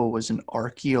says UFO was an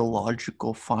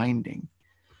archaeological finding.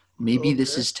 Maybe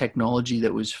this is technology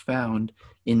that was found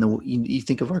you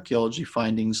think of archaeology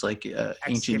findings like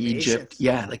ancient Egypt.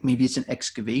 Yeah, like maybe it's an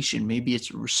excavation. Maybe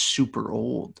it's super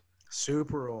old.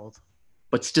 Super old.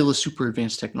 But still a super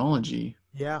advanced technology.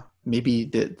 Yeah. Maybe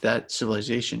that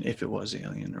civilization, if it was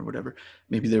alien or whatever,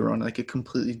 maybe they were on like a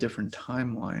completely different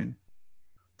timeline.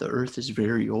 The Earth is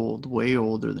very old, way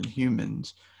older than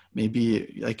humans.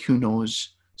 Maybe, like, who knows?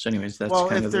 So anyways, that's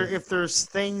if there's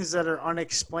things that are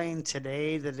unexplained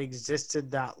today that existed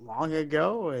that long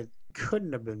ago, it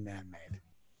couldn't have been man-made.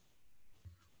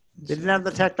 They didn't have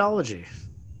the technology.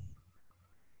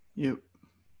 Yep.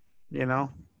 You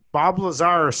know? Bob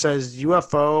Lazar says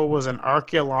UFO was an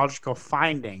archaeological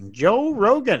finding. Joe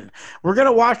Rogan. We're going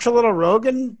to watch a little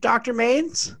Rogan, Dr.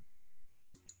 Maines?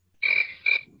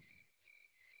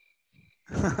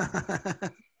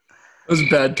 That was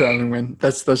bad timing, man.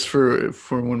 That's for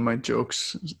when my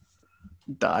jokes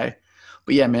die.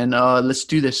 But yeah, man, let's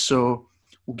do this. So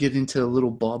we'll get into a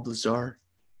little Bob Lazar.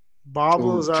 Bob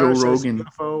Lazar Joe says Rogan.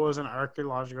 UFO was an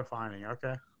archaeological finding.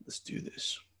 Okay. Let's do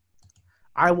this.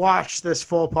 I watched this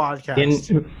full podcast.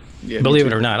 Believe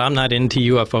it or not, I'm not into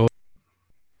UFOs.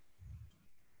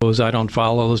 I don't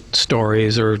follow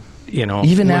stories or,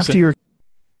 Even after your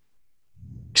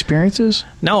experiences?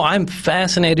 No, I'm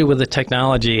fascinated with the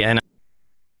technology, and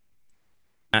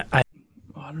I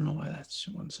don't know why that's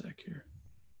 1 sec here.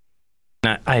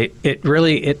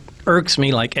 It irks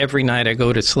me, like, every night I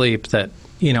go to sleep that,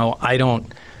 that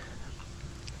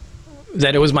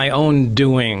it was my own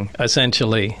doing,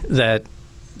 essentially, that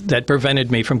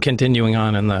prevented me from continuing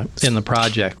on in the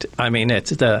project. I mean,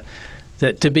 it's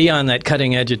that to be on that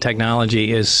cutting edge of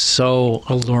technology is so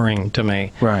alluring to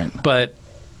me. Right. But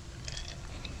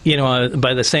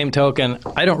by the same token,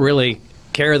 I don't really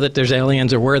care that there's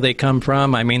aliens or where they come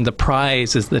from. I mean, the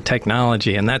prize is the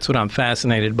technology, and that's what I'm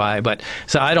fascinated by. But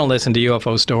so I don't listen to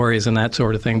UFO stories and that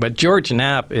sort of thing. But George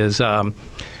Knapp is,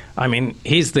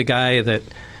 he's the guy that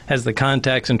has the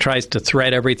contacts and tries to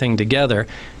thread everything together.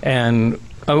 And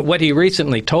what he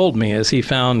recently told me is he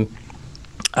found,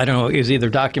 I don't know, it was either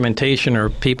documentation or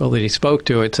people that he spoke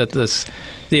to. It's that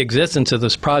the existence of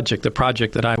this project, the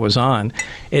project that I was on.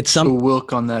 So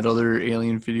Wilk, on that other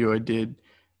alien video I did,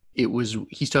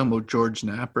 he's talking about George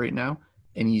Knapp right now,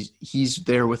 and he's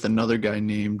there with another guy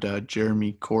named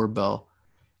Jeremy Corbell,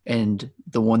 and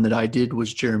the one that I did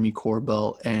was Jeremy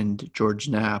Corbell and George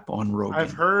Knapp on Rogan.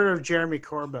 I've heard of Jeremy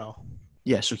Corbell.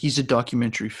 Yeah, so he's a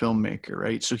documentary filmmaker,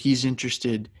 right? So he's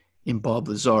interested in Bob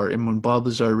Lazar, and when Bob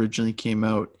Lazar originally came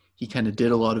out, he kind of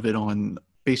did a lot of it on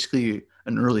basically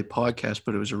an early podcast,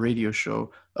 but it was a radio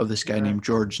show of this guy named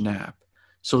George Knapp.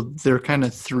 So they're kind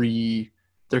of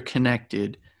they're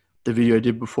connected. The video I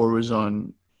did before was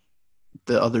on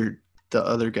the other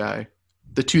guy,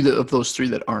 the two of those three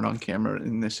that aren't on camera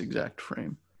in this exact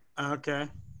frame. Okay.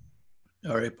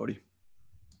 All right, buddy.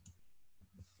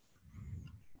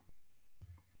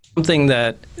 Something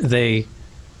that they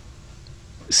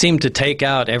seem to take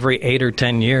out every 8 or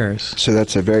 10 years. So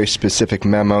that's a very specific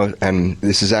memo, and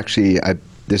this is actually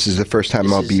this is the first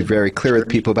time I'll be very clear with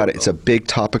people about it. It's a big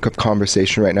topic of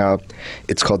conversation right now.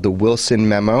 It's called the Wilson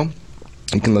Memo.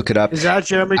 You can look it up. Is that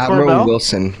Jeremy Admiral Corbell?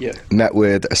 Wilson met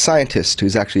with a scientist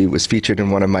who's actually was featured in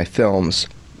one of my films.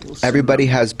 Everybody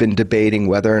has been debating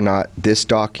whether or not this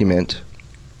document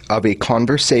of a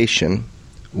conversation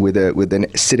with a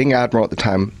sitting admiral at the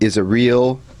time is a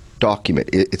real document.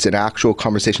 It's an actual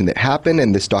conversation that happened,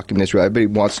 and this document is real. Everybody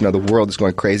wants to know. The world is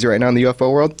going crazy right now in the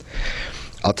UFO world.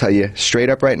 I'll tell you straight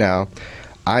up right now,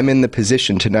 I'm in the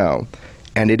position to know,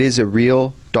 and it is a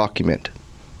real document.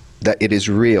 That it is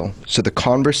real. So the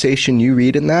conversation you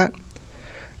read in that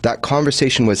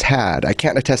conversation was had. I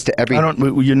can't attest to every...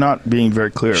 You're not being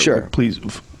very clear. Sure. Please.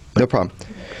 No problem.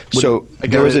 So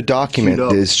there was a document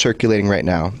that is circulating right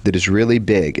now that is really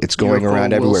big. It's going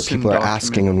around everywhere. Wilson People are document.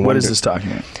 asking and What wondering. is this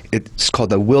document? It's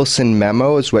called the Wilson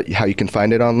Memo, is how you can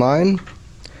find it online.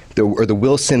 Or the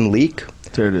Wilson Leak.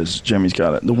 There it is. Jimmy's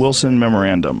got it. The Wilson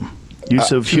Memorandum.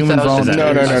 Use of human 2000. volunteers. No.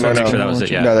 I just wanted to make sure that was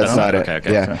it, yeah. No, that's Oh, not okay, it.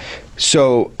 okay. Yeah. Okay.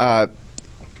 So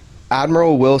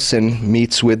Admiral Wilson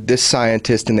meets with this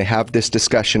scientist, and they have this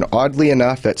discussion, oddly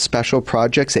enough, at special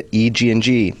projects at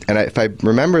EG&G. And if I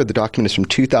remember, the document is from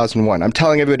 2001. I'm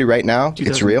telling everybody right now,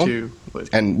 it's real. 2002, but-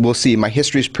 And we'll see. My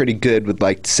history is pretty good with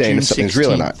saying June if something's real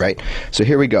or 16th. not, right? So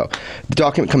here we go. The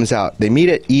document comes out. They meet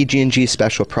at EG&G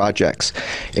Special Projects.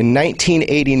 In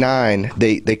 1989,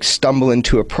 they stumble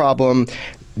into a problem.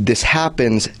 This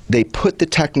happens, they put the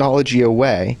technology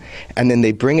away, and then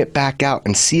they bring it back out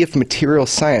and see if material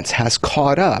science has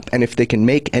caught up and if they can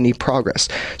make any progress.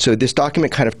 So this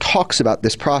document kind of talks about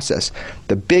this process.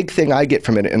 The big thing I get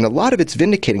from it, and a lot of it's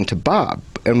vindicating to Bob,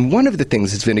 and one of the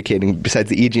things it's vindicating, besides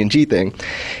the EG&G thing,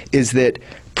 is that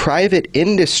private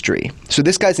industry, so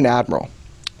this guy's an admiral,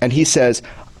 and he says,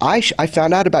 I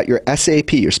found out about your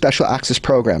SAP, your Special Access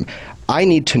Program. I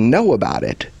need to know about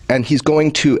it. And he's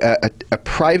going to a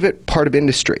private part of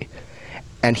industry,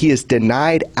 and he is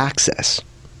denied access.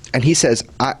 And he says,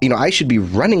 I should be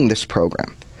running this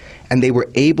program. And they were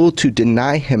able to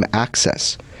deny him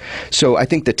access. So I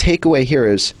think the takeaway here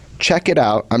is, check it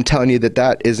out. I'm telling you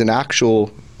that is an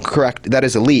actual correct, that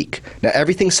is a leak. Now,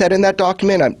 everything said in that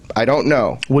document, I don't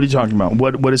know. What are you talking about?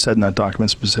 What is said in that document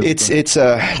specifically? It's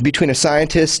between a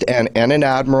scientist and an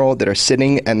admiral that are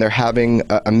sitting, and they're having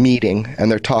a meeting, and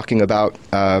they're talking about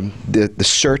the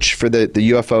search for the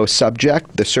UFO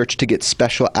subject, the search to get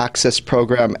Special Access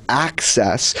Program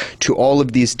access to all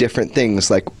of these different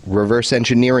things like reverse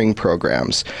engineering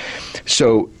programs.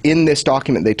 So in this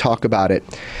document, they talk about it.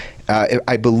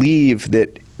 I believe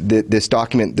that this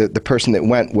document, the person that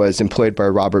went was employed by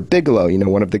Robert Bigelow,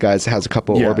 one of the guys that has a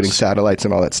couple of orbiting satellites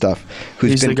and all that stuff.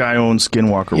 He's the guy who owns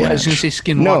Skinwalker Yeah, I Ranch. was going to say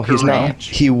Skinwalker No, he's not. Ranch.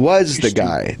 He was the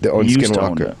guy that owned He used to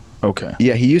own Skinwalker. it. Okay.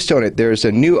 Yeah, he used to own it. There's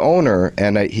a new owner,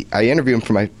 and I interviewed him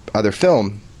for my other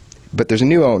film, but there's a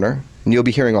new owner, and you'll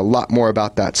be hearing a lot more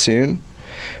about that soon.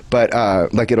 But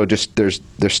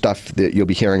there's stuff that you'll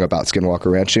be hearing about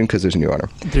Skinwalker Ranch soon because there's a new owner.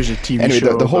 There's a TV Anyway,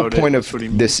 show the whole about point it. of That's what he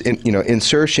means. this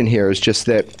insertion here is just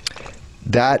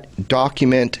that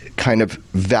document kind of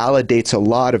validates a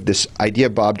lot of this idea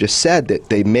Bob just said, that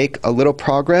they make a little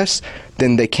progress,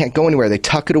 then they can't go anywhere. They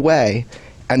tuck it away,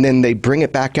 and then they bring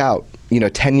it back out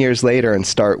 10 years later and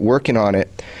start working on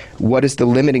it. What is the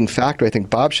limiting factor? I think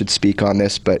Bob should speak on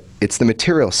this, but it's the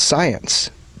material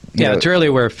science. Yeah, it's really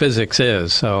where physics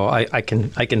is. So I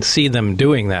can see them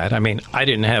doing that. I mean, I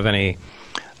didn't have any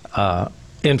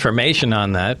information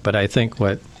on that, but I think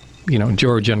what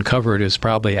George uncovered is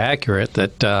probably accurate.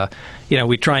 That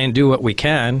we try and do what we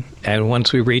can, and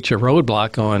once we reach a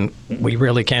roadblock going, we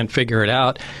really can't figure it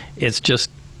out. It's just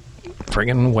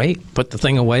friggin' put the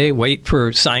thing away, wait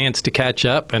for science to catch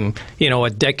up, and a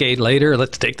decade later,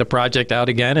 let's take the project out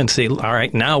again and see. All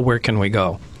right, now where can we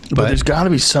go? But there's got to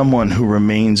be someone who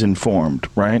remains informed,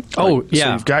 right? Oh, yeah.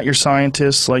 So you've got your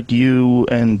scientists like you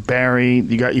and Barry.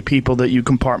 You got your people that you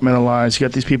compartmentalize. You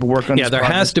got these people working on Yeah, this there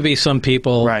project. has to be some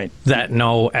people Right. that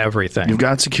know everything. You've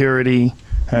got security,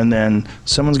 and then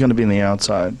someone's going to be on the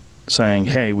outside saying,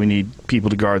 hey, we need people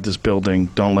to guard this building.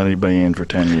 Don't let anybody in for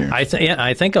 10 years.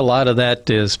 I think a lot of that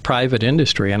is private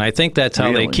industry, and I think that's how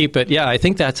Really? they keep it. Yeah, I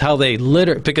think that's how they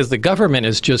because the government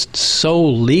is just so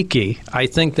leaky. I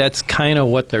think that's kind of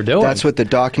what they're doing. That's what the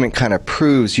document kind of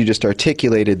proves. You just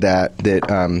articulated that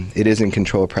it is in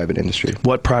control of private industry.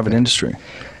 What private industry?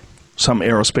 Some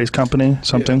aerospace company?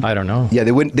 Something? I don't know. Yeah,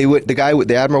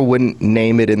 the admiral wouldn't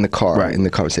name it in the car Right. in the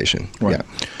conversation. Right.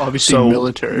 Yeah. Obviously, So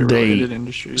military-related they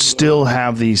industries. still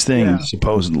have these things, Yeah.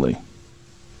 supposedly.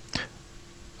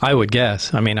 I would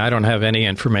guess. I mean, I don't have any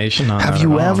information on that. Have at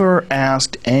you all. ever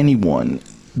asked anyone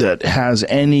that has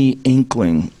any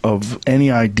inkling of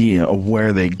any idea of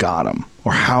where they got them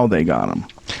or how they got them?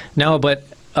 No, but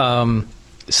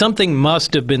something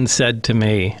must have been said to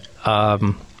me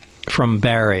from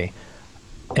Barry.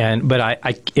 But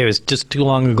it was just too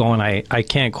long ago, and I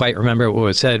can't quite remember what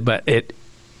was said, but it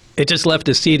just left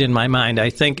a seed in my mind. I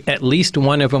think at least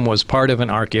one of them was part of an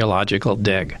archaeological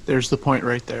dig. There's the point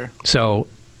right there. So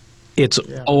it's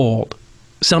old.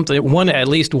 At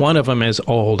least one of them is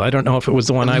old. I don't know if it was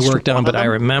the one I worked on, but I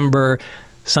remember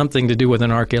something to do with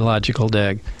an archaeological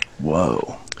dig.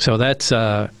 Whoa. So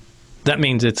that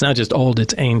means it's not just old,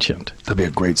 it's ancient. That'd be a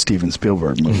great Steven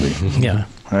Spielberg movie. Yeah.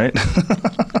 Right?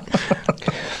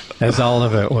 As all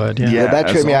of it would, yeah. Yeah, that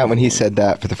tripped me out when he said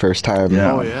that for the first time.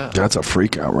 Yeah. Oh, yeah. That's a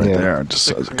freak out right Yeah. there.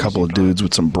 Just a couple of dudes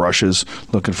with some brushes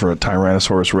looking for a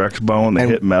Tyrannosaurus Rex bone. They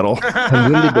hit metal.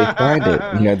 And when did they find it?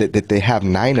 You know, that they have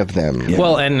 9 of them. Yeah.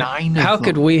 Well, and 9 of how them.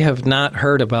 could we have not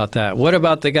heard about that? What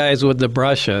about the guys with the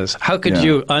brushes? How could Yeah.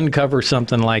 you uncover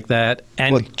something like that?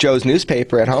 And Well, Joe's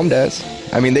newspaper at home does.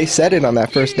 I mean, they said it on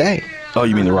that first day. Oh,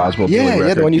 you mean the Roswell Yeah, Billy yeah, the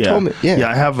record? one you told me. Yeah.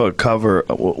 I have a cover.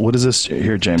 What is this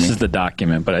here, Jamie? This is the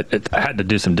document, but I had to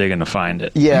do some digging to find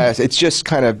it. Yeah, it's just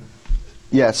kind of,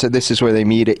 yeah, so this is where they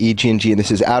meet at EG&G, and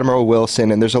this is Admiral Wilson,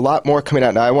 and there's a lot more coming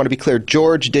out. Now, I want to be clear,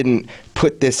 George didn't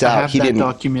put this I out. have He that didn't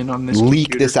document on this leak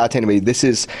computer. this out to anybody. This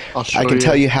is, I'll show I can you.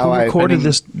 tell you how Who I recorded I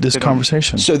this didn't-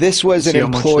 conversation? So this was an See how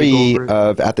much they go employee over it.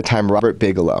 of, at the time, Robert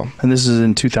Bigelow. And this is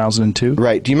in 2002?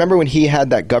 Right. Do you remember when he had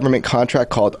that government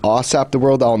contract called OSAP, the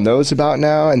world all knows about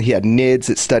now, and he had NIDS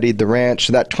that studied the ranch?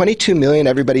 So that $22 million,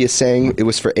 everybody is saying it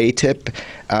was for ATIP,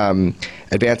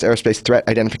 Advanced Aerospace Threat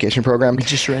Identification Program. We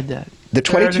just read that. The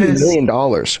 $22 million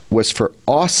was for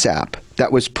OSAP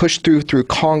that was pushed through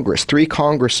Congress, 3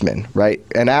 congressmen, right?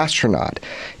 An astronaut.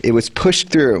 It was pushed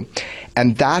through.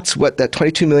 And that's what that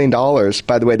 $22 million,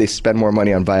 by the way, they spend more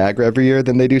money on Viagra every year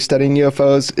than they do studying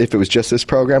UFOs if it was just this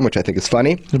program, which I think is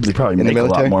funny. They probably In the make a lot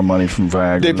military? more money from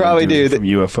Viagra They than probably they do. from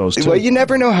UFOs, too. Well, you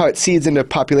never know how it seeds into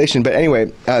population. But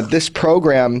anyway, this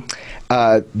program,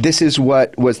 this is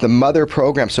what was the mother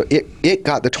program. So it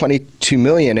got the $22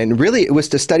 million. And really, it was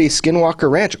to study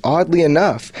Skinwalker Ranch. Oddly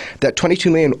enough, that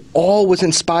 $22 million all was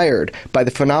inspired by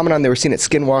the phenomenon they were seeing at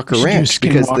Skinwalker We should do Ranch.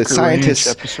 Because the Skinwalker Ranch scientists,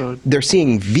 episode. they're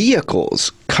seeing vehicles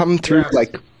come through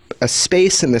like a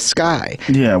space in the sky.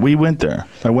 Yeah, we went there.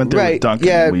 I went there Right, with Duncan.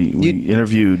 yeah, we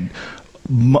interviewed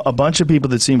a bunch of people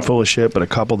that seemed full of shit, but a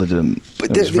couple that didn't.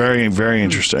 It was very, very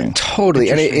interesting. Totally.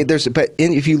 And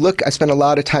if you look, I spent a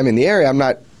lot of time in the area. I'm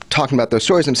not talking about those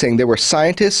stories. I'm saying there were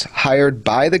scientists hired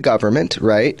by the government,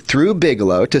 right, through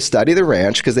Bigelow to study the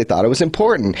ranch because they thought it was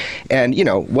important. And, you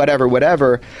know,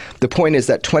 whatever. The point is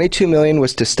that $22 million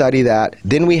was to study that.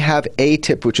 Then we have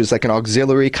ATIP, which is like an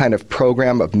auxiliary kind of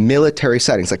program of military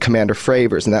sightings, like Commander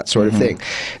Fravers and that sort of thing.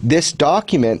 This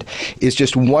document is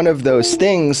just one of those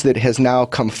things that has now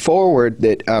come forward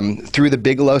that through the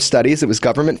Bigelow studies, it was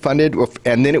government funded,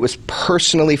 and then it was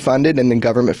personally funded and then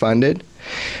government funded.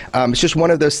 It's just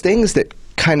one of those things that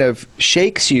kind of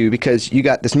shakes you because you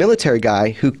got this military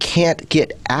guy who can't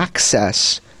get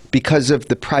access because of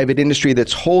the private industry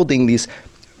that's holding these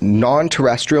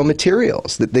non-terrestrial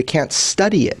materials, that they can't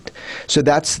study it. So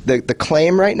that's the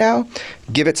claim right now.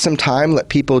 Give it some time, let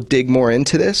people dig more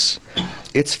into this.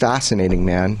 It's fascinating,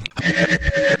 man.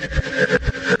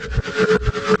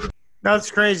 That's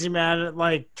crazy, man. It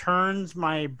like turns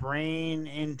my brain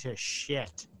into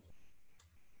shit.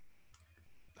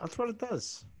 That's what it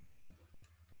does.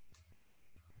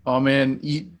 Oh man,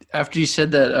 after you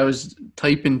said that, I was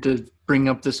typing to bring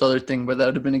up this other thing, but that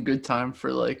would have been a good time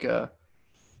for like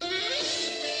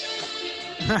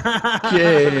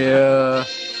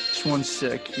just one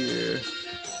sec here.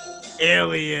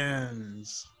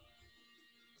 Aliens.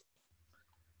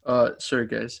 Sorry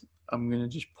guys, I'm gonna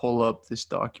just pull up this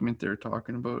document they're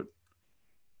talking about.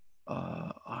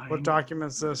 What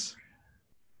document's this?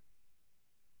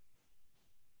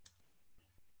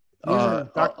 Using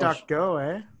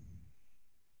DuckDuckGo, eh?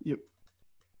 Yep.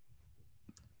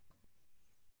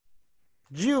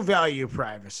 Do you value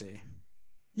privacy?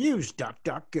 Use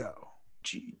DuckDuckGo.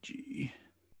 GGLF.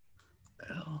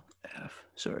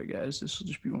 Sorry guys, this will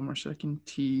just be one more second.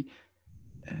 TF.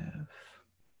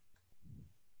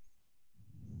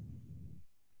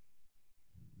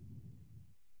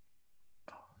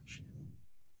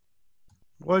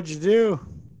 What'd you do?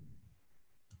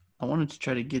 I wanted to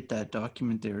try to get that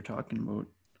document they were talking about.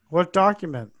 What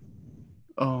document?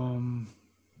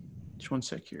 Just one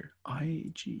sec here.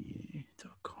 IGA.com.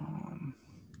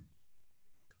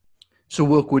 So,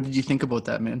 Wilk, what did you think about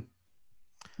that, man?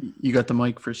 You got the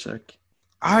mic for a sec.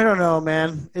 I don't know,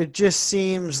 man. It just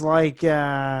seems like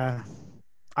I've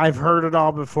heard it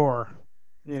all before,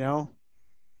 you know?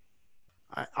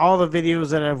 All the videos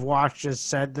that I've watched just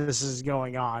said this is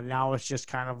going on. Now it's just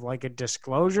kind of like a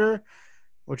disclosure,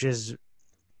 which is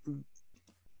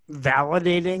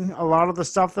validating a lot of the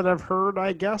stuff that I've heard,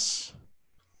 I guess.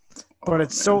 But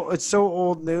it's so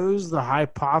old news, the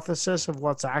hypothesis of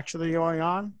what's actually going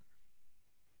on,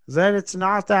 that it's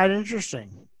not that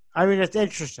interesting. I mean, it's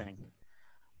interesting,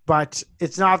 but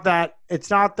it's not that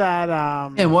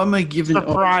And what am I giving?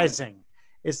 surprising.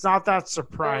 It's not that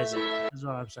surprising, is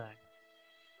what I'm saying.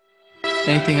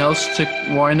 Anything else to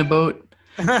whine about?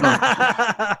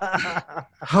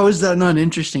 How is that not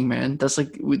interesting, man? That was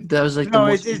like the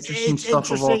most interesting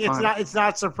stuff of all time. It's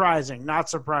not surprising. Not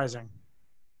surprising.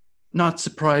 Not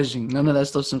surprising. None of that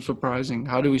stuff's surprising.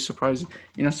 How do we surprise?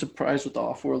 You're not surprised with the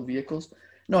off-world vehicles?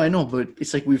 No, I know, but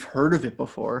it's like we've heard of it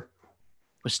before.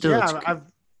 But still, yeah,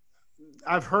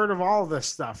 I've heard of all this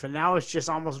stuff, and now it's just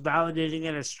almost validating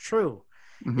it as true.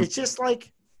 Mm-hmm. It's just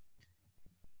like,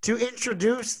 to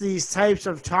introduce these types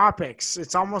of topics,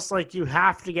 it's almost like you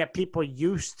have to get people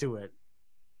used to it.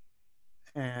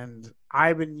 And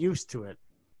I've been used to it.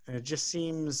 And it just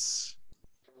seems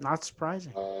not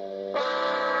surprising.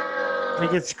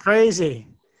 Like, it's crazy.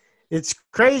 It's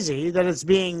crazy that it's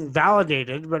being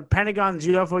validated, but Pentagon's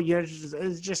UFO unit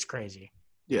is just crazy.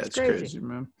 Yeah, it's crazy,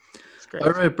 man. It's crazy.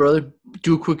 All right, brother.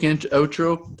 Do a quick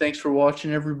outro. Thanks for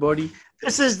watching, everybody.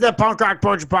 This is the Punk Rock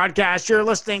Poacher Podcast. You're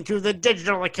listening to the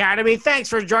Digital Academy. Thanks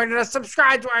for joining us.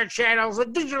 Subscribe to our channels, the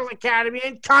Digital Academy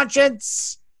and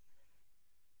Conscience.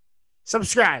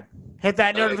 Subscribe. Hit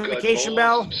that notification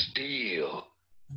bell. Steel.